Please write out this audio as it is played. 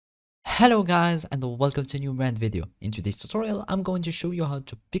Hello guys and welcome to a new brand video. In today's tutorial I'm going to show you how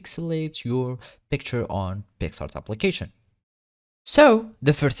to pixelate your picture on Picsart application. So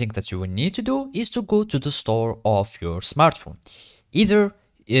the first thing that you will need to do is to go to the store of your smartphone. Either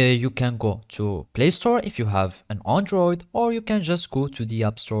you can go to Play Store if you have an Android, or you can just go to the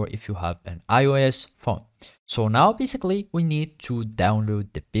App Store if you have an iOS phone. So now basically we need to download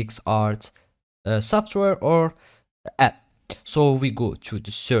the Picsart software or app. So we go to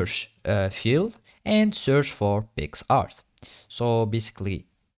the search field and search for Picsart. So basically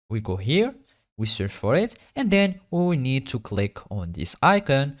we go here, we search for it, and then we will need to click on this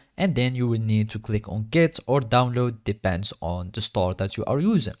icon, and then you will need to click on get or download, depends on the store that you are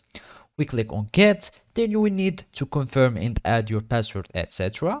using. We click on get, then you will need to confirm and add your password,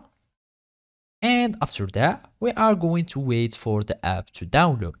 etc. And after that we are going to wait for the app to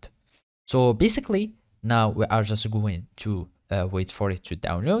download. So basically now we are just going to wait for it to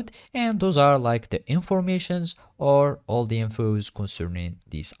download, and those are like the informations or all the infos concerning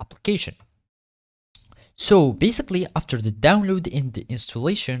this application. So basically after the download and the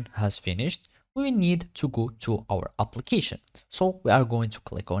installation has finished, we need to go to our application. So we are going to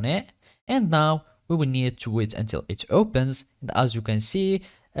click on it, and now we will need to wait until it opens. And as you can see,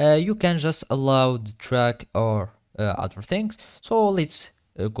 you can just allow the track or other things. So let's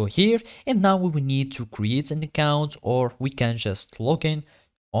go here, and now we will need to create an account, or we can just log in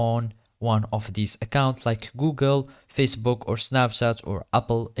on one of these accounts like Google, Facebook, or Snapchat, or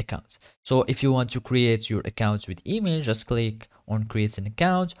Apple accounts. So if you want to create your account with email, just click on create an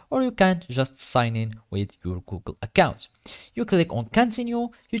account, or you can just sign in with your Google account. You click on continue,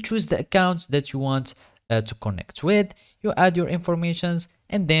 you choose the account that you want to connect with, you add your informations,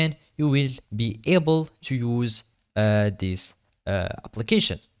 and then you will be able to use this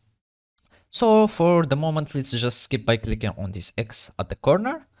application. So for the moment, let's just skip by clicking on this X at the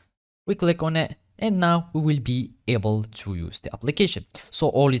corner. We click on it, and now we will be able to use the application. So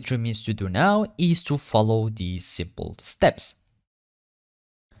all it remains to do now is to follow these simple steps.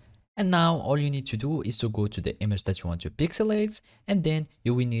 And now all you need to do is to go to the image that you want to pixelate, and then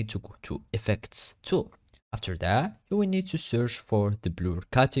you will need to go to effects tool. After that, you will need to search for the blur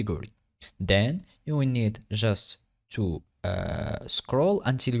category. Then you will need just to scroll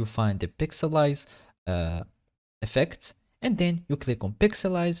until you find the pixelize effect, and then you click on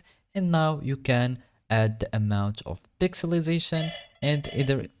pixelize, and now you can add the amount of pixelization and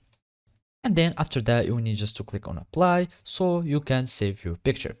then after that you need just to click on apply, so you can save your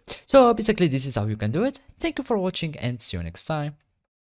picture. So basically this is how you can do it. Thank you for watching and see you next time.